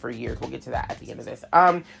Crossroads too for years. We'll get to that at the end of this.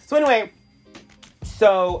 So anyway,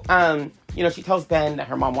 you know, she tells Ben that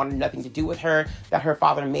her mom wanted nothing to do with her, that her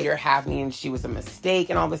father made her have me and she was a mistake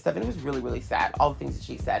and all this stuff. And it was really, really sad, all the things that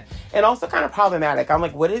she said. And also kind of problematic. I'm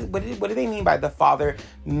like, what do they mean by the father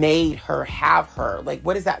made her have her? Like,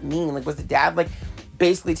 what does that mean? Like, was the dad, like,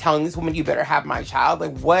 basically telling this woman, you better have my child?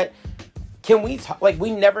 Like, what can we talk? Like,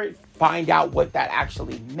 we never find out what that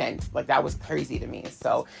actually meant. Like, that was crazy to me.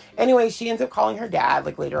 So anyway, she ends up calling her dad,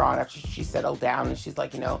 like, later on after she settled down, and she's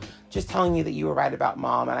like, you know, just telling you that you were right about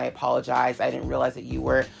mom, and I apologize. I didn't realize that you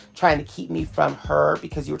were trying to keep me from her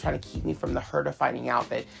because you were trying to keep me from the hurt of finding out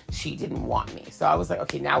that she didn't want me. So I was like,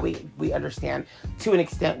 okay, now we understand to an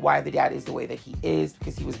extent why the dad is the way that he is,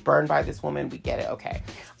 because he was burned by this woman. We get it. Okay.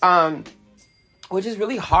 Which is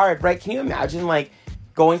really hard, right? Can you imagine, like,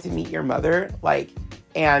 going to meet your mother, like,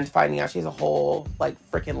 and finding out she has a whole, like,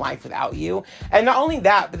 freaking life without you? And not only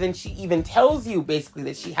that, but then she even tells you basically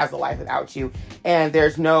that she has a life without you, and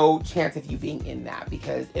there's no chance of you being in that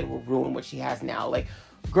because it will ruin what she has now. Like,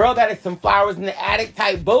 girl, that is some flowers in the attic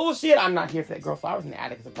type bullshit. I'm not here for that. Girl, flowers in the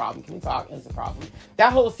attic is a problem. Can we talk? It's a problem.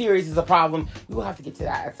 That whole series is a problem. We will have to get to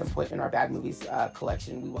that at some point in our bad movies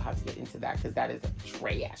collection. We will have to get into that because that is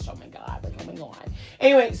trash. Oh my God. Like, oh my God.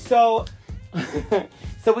 Anyway, so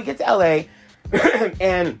so we get to LA.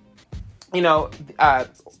 And, you know,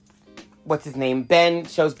 what's his name? Ben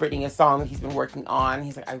shows Brittany a song that he's been working on.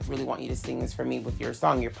 He's like, I really want you to sing this for me with your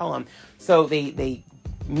song, your poem. So they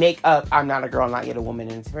make up I'm Not a Girl, Not Yet a Woman.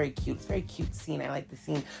 And it's very cute. It's a very cute scene. I like the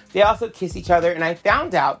scene. They also kiss each other. And I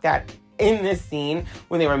found out that in this scene,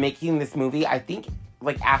 when they were making this movie, I think,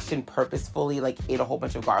 like, Ashton purposefully, like, ate a whole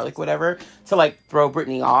bunch of garlic, whatever, to, like, throw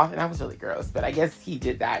Brittany off. And that was really gross. But I guess he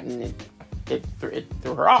did that, and it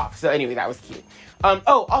threw her off. So anyway, that was cute.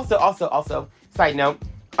 Also, side note,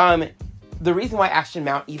 the reason why Ashton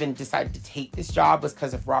Mount even decided to take this job was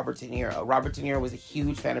because of Robert De Niro. Robert De Niro was a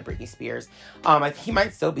huge fan of Britney Spears. He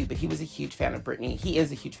might still be, but he was a huge fan of Britney. He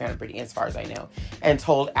is a huge fan of Britney, as far as I know, and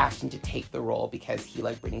told Ashton to take the role because he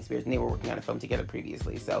liked Britney Spears, and they were working on a film together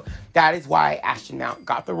previously. So that is why Ashton Mount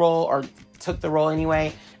got the role, or took the role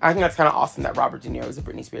anyway. I think that's kind of awesome that Robert De Niro is a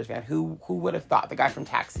Britney Spears fan. Who would have thought? The guy from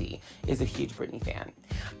Taxi is a huge Britney fan.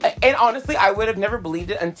 And honestly, I would have never believed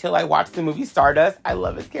it until I watched the movie Stardust. I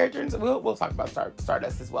love his character, and so we'll talk about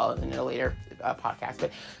Stardust as well in a later podcast. But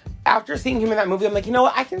after seeing him in that movie, I'm like, you know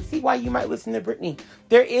what? I can see why you might listen to Britney.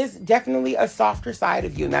 There is definitely a softer side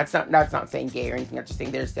of you, and that's not saying gay or anything. I'm just saying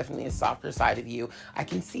there's definitely a softer side of you. I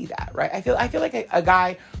can see that, right? I feel like a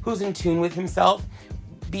guy who's in tune with himself,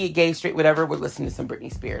 be it gay, straight, whatever, would listen to some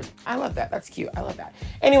Britney Spears. I love that. That's cute. I love that.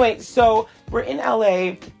 Anyway, so we're in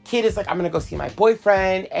LA. Kid is like, I'm going to go see my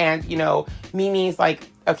boyfriend. And, you know, Mimi's like,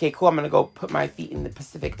 okay, cool. I'm going to go put my feet in the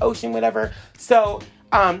Pacific Ocean, whatever. So,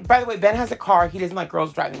 by the way, Ben has a car. He doesn't like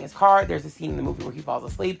girls driving his car. There's a scene in the movie where he falls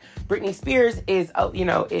asleep. Britney Spears is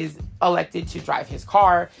elected to drive his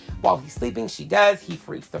car while he's sleeping. She does. He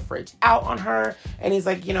freaks the fridge out on her. And he's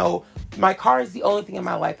like, you know, my car is the only thing in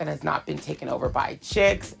my life that has not been taken over by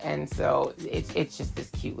chicks. And so it's just this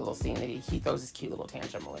cute little scene that he throws this cute little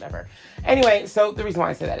tantrum or whatever. Anyway, so the reason why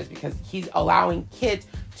I say that is because he's allowing Kit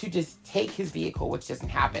to just take his vehicle, which doesn't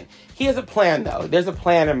happen. He has a plan, though. There's a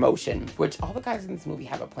plan in motion, which all the guys in this movie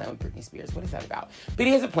have a plan with Britney Spears. What is that about? But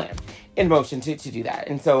he has a plan in motion to do that.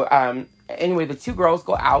 And so, anyway, the two girls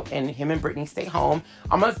go out, and him and Britney stay home.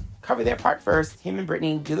 I'm going to cover their part first. Him and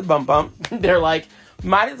Britney do the bump. They're like,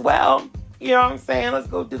 might as well. You know what I'm saying? Let's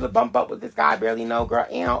go do the bump up with this guy I barely know, girl.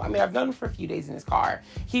 You know, I mean, I've known him for a few days in his car.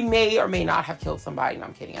 He may or may not have killed somebody. No,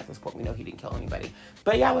 I'm kidding. At this point, we know he didn't kill anybody.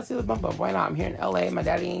 But yeah, let's do the bump up. Why not? I'm here in LA. My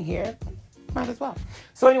daddy ain't here. Might as well.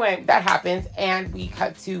 So anyway, that happens. And we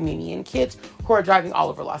cut to Mimi and Kit, who are driving all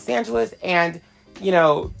over Los Angeles. And, you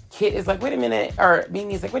know, Kit is like, wait a minute. Or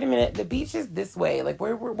Mimi is like, wait a minute. The beach is this way. Like,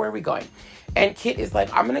 where are we going? And Kit is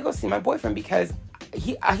like, I'm going to go see my boyfriend because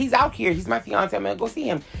he's out here. He's my fiance. I'm going to go see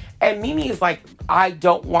him. And Mimi is like, I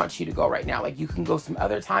don't want you to go right now. Like, you can go some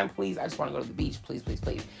other time, please. I just want to go to the beach. Please, please,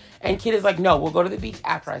 please. And Kit is like, no, we'll go to the beach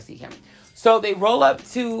after I see him. So they roll up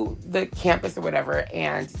to the campus or whatever,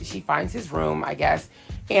 and she finds his room, I guess.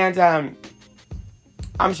 And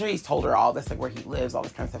I'm sure he's told her all this, like where he lives, all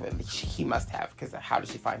this kind of stuff. He must have, because how did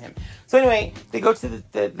she find him? So anyway, they go to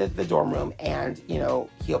the dorm room, and, you know,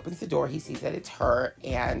 he opens the door. He sees that it's her,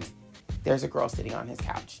 and there's a girl sitting on his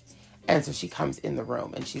couch. And so she comes in the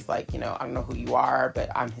room and she's like, you know, I don't know who you are, but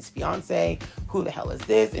I'm his fiance. Who the hell is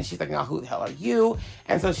this? And she's like, no, who the hell are you?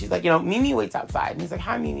 And so she's like, you know, Mimi waits outside. And he's like,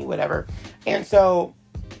 hi, Mimi, whatever. And so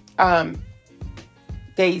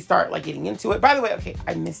they start like getting into it. By the way, okay,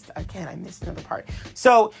 I missed another part.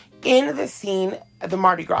 So in the scene, the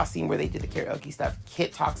Mardi Gras scene where they did the karaoke stuff,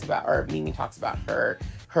 Mimi talks about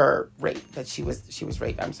her rape, that she was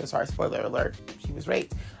raped. I'm so sorry, spoiler alert, she was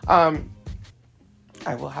raped.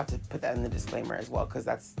 I will have to put that in the disclaimer as well, because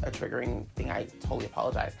that's a triggering thing. I totally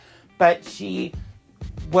apologize. But she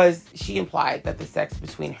implied that the sex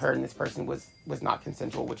between her and this person was not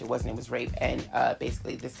consensual, which it wasn't. It was rape. And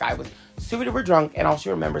basically this guy was super duper drunk, and all she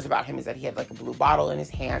remembers about him is that he had like a blue bottle in his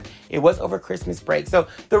hand. It was over Christmas break. So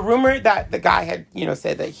the rumor that the guy had, you know,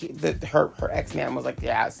 said that her ex-man was like,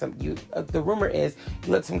 yeah, the rumor is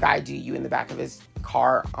you let some guy do you in the back of his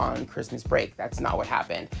car on Christmas break. That's not what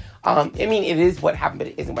happened. I mean, it is what happened, but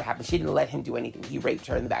it isn't what happened. She didn't let him do anything. He raped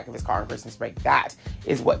her in the back of his car on Christmas break. That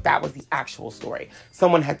was the actual story.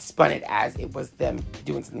 Someone had spun it as it was them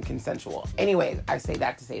doing something consensual. Anyways, I say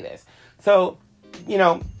that to say this. So, you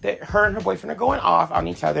know, her and her boyfriend are going off on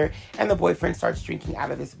each other, and the boyfriend starts drinking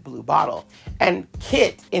out of this blue bottle. And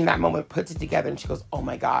Kit, in that moment, puts it together, and she goes, oh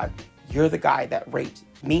my God, you're the guy that raped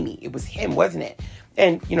Mimi. It was him, wasn't it?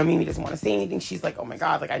 And, you know, Mimi doesn't want to say anything. She's like, oh my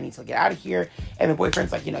God, like, I need to get out of here. And the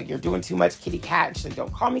boyfriend's like, you know, you're doing too much, kitty cat. And she's like,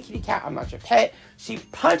 don't call me kitty cat. I'm not your pet. She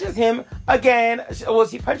punches him again.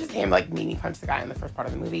 She punches him like Mimi punched the guy in the first part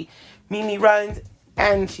of the movie. Mimi runs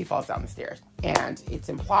and she falls down the stairs. And it's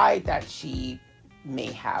implied that she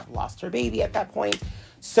may have lost her baby at that point.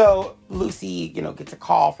 So Lucy, you know, gets a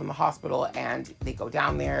call from the hospital, and they go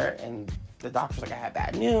down there, and the doctor's like, I have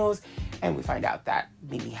bad news. And we find out that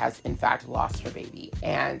Mimi has, in fact, lost her baby.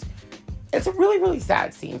 And it's a really, really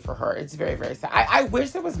sad scene for her. It's very, very sad. I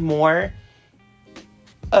wish there was more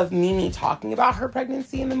of Mimi talking about her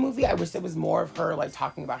pregnancy in the movie. I wish there was more of her, like,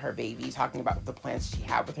 talking about her baby, talking about the plans she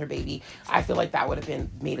had with her baby. I feel like that would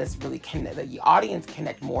have made us really connect, the audience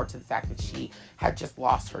connect more to the fact that she had just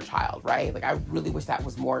lost her child, right? Like, I really wish that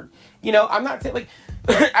was more, you know, I'm not saying, like,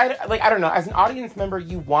 I don't know, as an audience member,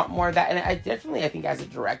 you want more of that, and I think as a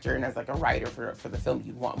director and as, like, a writer for the film,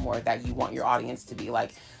 you want more of that. You want your audience to be,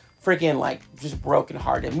 like, freaking, like, just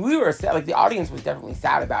brokenhearted. We were sad, like, the audience was definitely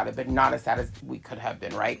sad about it, but not as sad as we could have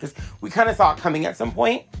been, right? Because we kind of saw it coming at some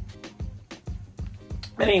point.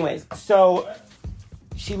 But anyways, so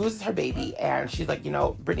she loses her baby, and she's like, you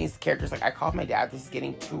know, Brittany's character's like, I called my dad. This is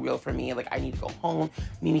getting too real for me. Like, I need to go home.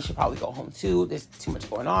 Mimi should probably go home too. There's too much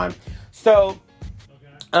going on. So,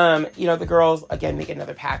 you know, the girls, again, make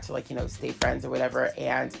another pact to, like, you know, stay friends or whatever.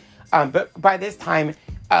 And, but by this time,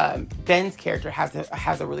 Ben's character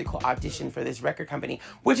has a really cool audition for this record company,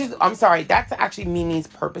 which is, I'm sorry, that's actually Mimi's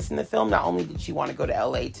purpose in the film. Not only did she want to go to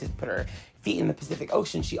LA to put her feet in the Pacific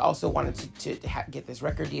Ocean, she also wanted to get this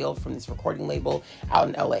record deal from this recording label out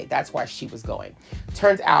in LA. That's why she was going.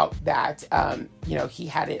 Turns out that, you know, he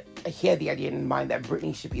had the idea in mind that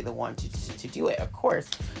Brittany should be the one to do it, of course.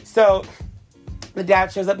 So the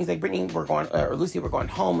dad shows up and he's like, Brittany, Lucy, we're going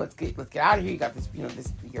home. Let's get out of here. You got this, you know,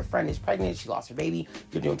 your friend is pregnant. She lost her baby.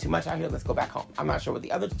 You're doing too much out here. Let's go back home. I'm not sure what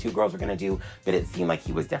the other two girls were going to do, but it seemed like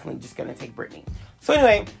he was definitely just going to take Brittany. So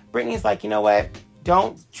anyway, Brittany's like, you know what?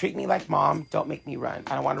 Don't treat me like mom. Don't make me run.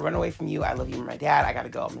 I don't want to run away from you. I love you, my dad. I got to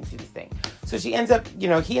go. I'm going to do this thing. So she ends up, you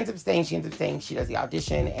know, he ends up staying. She ends up staying. She does the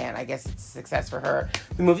audition, and I guess it's a success for her.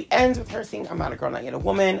 The movie ends with her saying, I'm not a girl, not yet a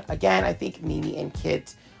woman. Again, I think Mimi and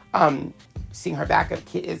Kit, seeing her backup,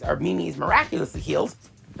 Mimi is miraculously healed.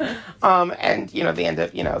 And, you know, they end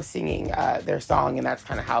up, you know, singing their song, and that's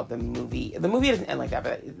kind of how the movie doesn't end like that,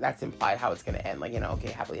 but that's implied how it's going to end, like, you know, okay,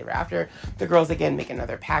 happily ever after. The girls, again, make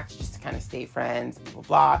another pact just to kind of stay friends, blah, blah,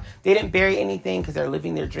 blah. They didn't bury anything because they're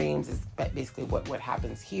living their dreams is basically what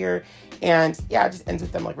happens here. And, yeah, it just ends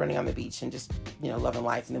with them, like, running on the beach and just, you know, loving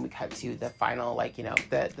life. And then we cut to the final, like, you know,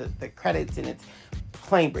 the credits, and it's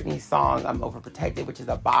playing Britney's song, Overprotected, which is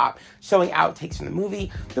a bop, showing outtakes from the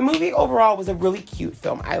movie. The movie overall was a really cute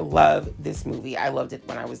film. I love this movie. I loved it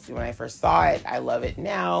when I first saw it. I love it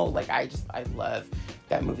now. Like, I love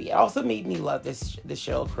that movie. It also made me love this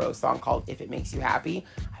Sheryl Crow song called If It Makes You Happy.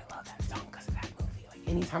 I love that song because of that movie. Like,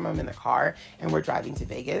 anytime I'm in the car and we're driving to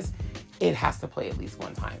Vegas, it has to play at least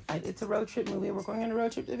one time. It's a road trip movie. We're going on a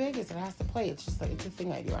road trip to Vegas. It has to play. It's just like, it's a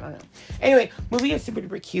thing I do. I don't know. Anyway, movie is super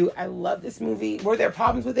duper cute. I love this movie. Were there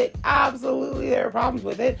problems with it? Absolutely, there are problems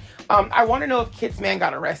with it. I want to know if Kit's man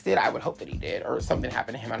got arrested. I would hope that he did, or something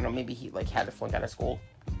happened to him. I don't know. Maybe he, like, had to flunk out of school.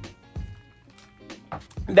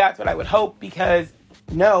 That's what I would hope, because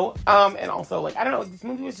no. And also, like, I don't know. This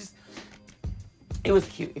movie was just, it was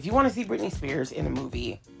cute. If you want to see Britney Spears in a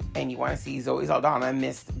movie, and you want to see Zoe Saldana,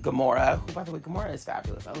 Miss Gamora, who, by the way, Gamora is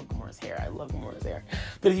fabulous. I love Gamora's hair. I love Gamora's hair.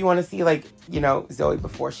 But if you want to see, like, you know, Zoe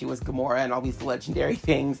before she was Gamora and all these legendary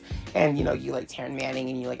things, and, you know, you like Taryn Manning,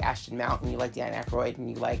 and you like Ashton Mount, and you like Dan Aykroyd, and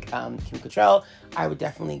you like Kim Cattrall, I would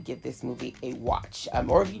definitely give this movie a watch.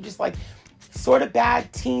 Or if you just like sort of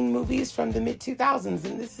bad teen movies from the mid-2000s,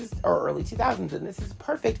 and this is, or early 2000s, and this is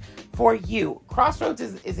perfect for you. Crossroads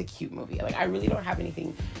is a cute movie. Like, I really don't have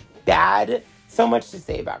anything bad so much to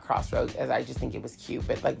say about Crossroads, as I just think it was cute.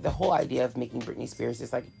 But like the whole idea of making Britney Spears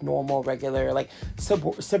this like normal, regular, like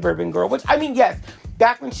suburban girl, which, I mean, yes,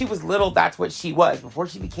 back when she was little, that's what she was before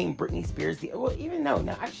she became Britney Spears. Well, even no,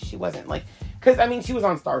 actually she wasn't. Like, because I mean, she was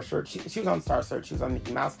on Star Search, she was on Star Search, she was on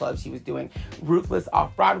Mickey Mouse Club, she was doing Ruthless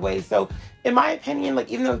off Broadway. So in my opinion, like,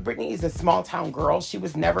 even though Britney is a small town girl, she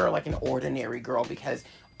was never like an ordinary girl, because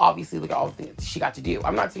obviously, look at all the things she got to do.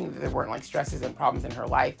 I'm not saying that there weren't like stresses and problems in her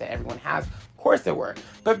life that everyone has. Of course there were.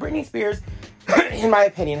 But Britney Spears, in my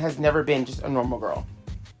opinion, has never been just a normal girl.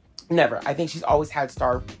 Never. I think she's always had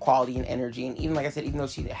star quality and energy. And even, like I said, even though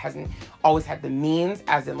she hasn't always had the means,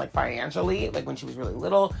 as in like financially, like when she was really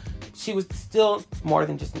little, she was still more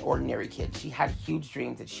than just an ordinary kid. She had huge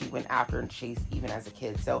dreams that she went after and chased even as a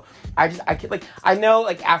kid. So I know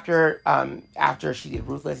like after she did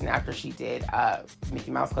Ruthless and after she did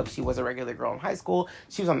Mickey Mouse Club, she was a regular girl in high school.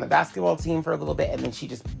 She was on the basketball team for a little bit, and then she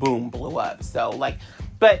just boom blew up. So like,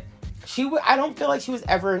 but I don't feel like she was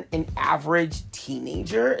ever an average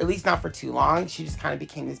teenager, at least not for too long. She just kind of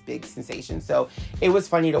became this big sensation. So it was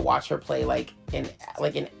funny to watch her play like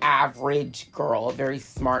an average girl, a very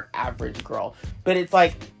smart average girl. But it's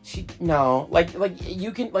like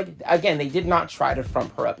you can, like, again, they did not try to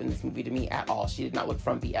frump her up in this movie to me at all. She did not look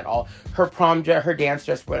frumpy at all. Her prom dress, her dance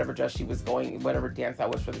dress, whatever dress she was going, whatever dance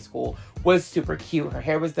that was for the school, was super cute. Her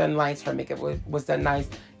hair was done nice. Her makeup was done nice.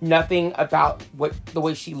 Nothing about the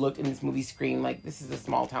way she looked in this movie screamed like this is a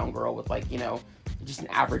small town girl with, like, you know, just an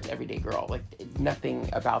average everyday girl. Like, nothing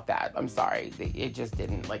about that. I'm sorry. It just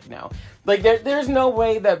didn't, like, no. Like, there's no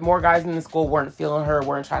way that more guys in the school weren't feeling her,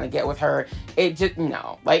 weren't trying to get with her. It just,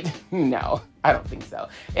 no. Like, no. I don't think so.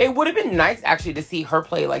 It would have been nice, actually, to see her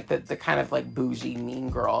play, like, the kind of, like, bougie,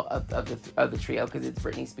 mean girl of the trio, because it's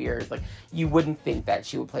Britney Spears. Like, you wouldn't think that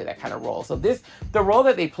she would play that kind of role. So the role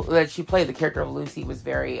that she played, the character of Lucy, was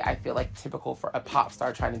very, I feel like, typical for a pop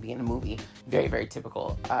star trying to be in a movie. Very, very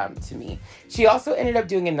typical to me. She also ended up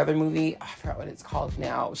doing another movie. I forgot what it's called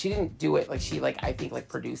now. She didn't do it. Like, she, like, I think, like,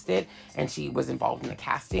 produced it, and she was involved in the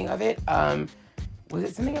casting of it. Was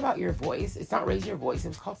it something about your voice? It's not Raise Your Voice. It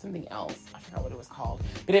was called something else. I forgot what it was called.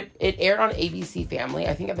 But it aired on ABC Family.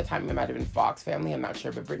 I think at the time it might have been Fox Family. I'm not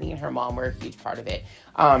sure. But Britney and her mom were a huge part of it,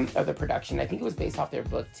 of the production. I think it was based off their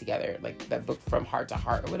book together, like that book From Heart to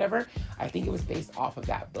Heart or whatever. I think it was based off of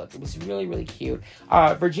that book. It was really, really cute.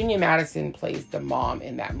 Virginia Madison plays the mom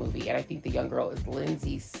in that movie. And I think the young girl is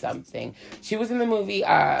Lindsay something. She was in the movie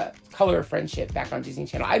Color of Friendship back on Disney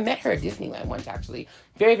Channel. I met her at Disneyland once, actually.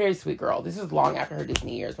 Very, very sweet girl. This is long after her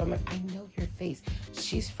Disney years, but I'm like, I know your face.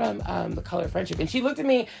 She's from The Color of Friendship. And she looked at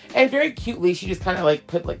me, and very cutely, she just kind of like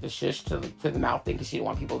put like the shush to the mouth thing because she didn't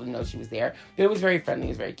want people to know she was there. But it was very friendly. It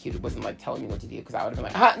was very cute. It wasn't like telling me what to do, because I would have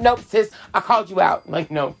been like, nope, sis, I called you out.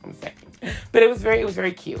 Like, no, I'm saying. But it was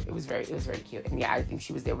very cute. It was very cute. And yeah, I think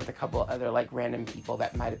she was there with a couple other like random people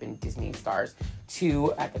that might have been Disney stars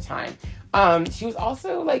too at the time. She was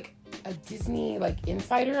also like a Disney like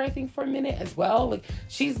insider, I think, for a minute as well. Like,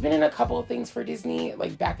 she's been in a couple of things for Disney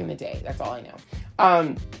like back in the day. That's all I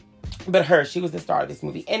know. But she was the star of this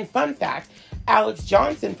movie. And fun fact, Alex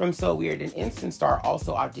Johnson from So Weird and Instant Star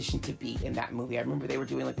also auditioned to be in that movie. I remember they were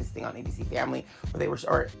doing like this thing on ABC Family where they were,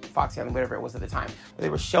 or Fox Family, whatever it was at the time, where they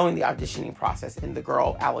were showing the auditioning process. And the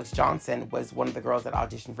girl, Alex Johnson, was one of the girls that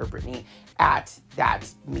auditioned for Britney at that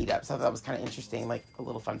meetup. So that was kind of interesting, like a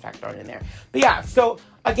little fun fact thrown in there. But yeah, so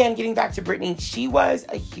again, getting back to Britney, she was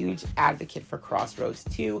a huge advocate for Crossroads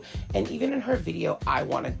too. And even in her video, I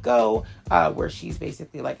Want to Go, where she's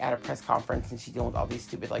basically like at a press conference and she's dealing with all these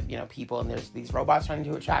stupid, like, you know, people, and there's these robots trying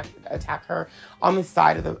to attack her. On the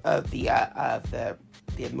side of the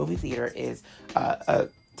movie theater is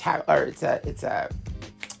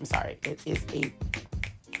it is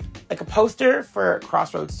a poster for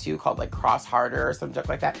Crossroads 2 called like Cross Harder or something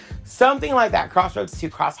like that. Something like that. Crossroads 2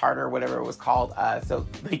 Cross Harder, whatever it was called. So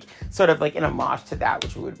like sort of like an homage to that,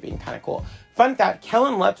 which would have been kind of cool. Fun fact,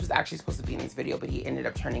 Kellen Lutz was actually supposed to be in this video, but he ended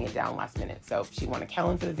up turning it down last minute. So she wanted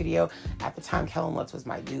Kellen for the video. At the time, Kellen Lutz was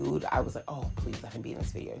my dude. I was like, oh, please let him be in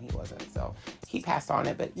this video. And he wasn't. So he passed on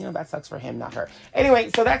it, but you know, that sucks for him, not her.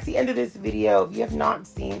 Anyway, so that's the end of this video. If you have not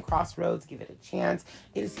seen Crossroads, give it a chance.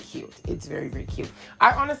 It is cute. It's very, very cute.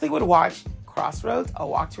 I honestly would watch Crossroads, A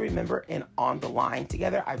Walk to Remember, and On the Line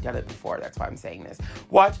together. I've done it before. That's why I'm saying this.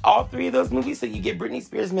 Watch all three of those movies so you get Britney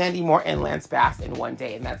Spears, Mandy Moore, and Lance Bass in one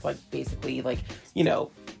day. And that's like basically like, you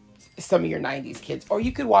know, some of your 90s kids. Or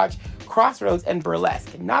you could watch Crossroads and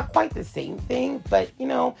Burlesque. Not quite the same thing, but, you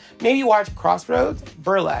know, maybe watch Crossroads,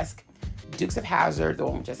 Burlesque, Dukes of Hazzard, the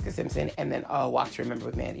one with Jessica Simpson, and then Walk to Remember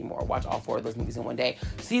with Mandy Moore. Watch all four of those movies in one day.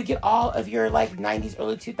 So you get all of your, like, 90s,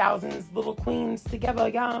 early 2000s little queens together.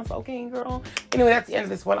 Yes, okay, girl. Anyway, that's the end of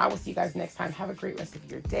this one. I will see you guys next time. Have a great rest of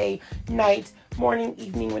your day, night, morning,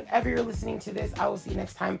 evening, whenever you're listening to this. I will see you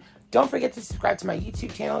next time. Don't forget to subscribe to my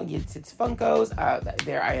YouTube channel, It's Funkos.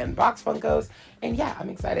 There I unbox Funkos. And yeah, I'm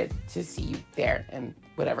excited to see you there and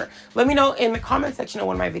whatever. Let me know in the comment section of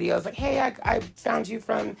one of my videos, like, hey, I found you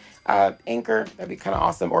from Anchor. That'd be kind of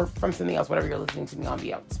awesome. Or from something else, whatever you're listening to me on,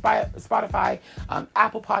 via Spotify,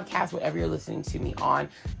 Apple Podcasts, whatever you're listening to me on.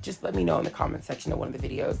 Just let me know in the comment section of one of the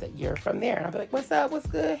videos that you're from there. And I'll be like, what's up? What's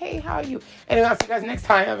good? Hey, how are you? Anyway, I'll see you guys next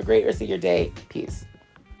time. Have a great rest of your day. Peace.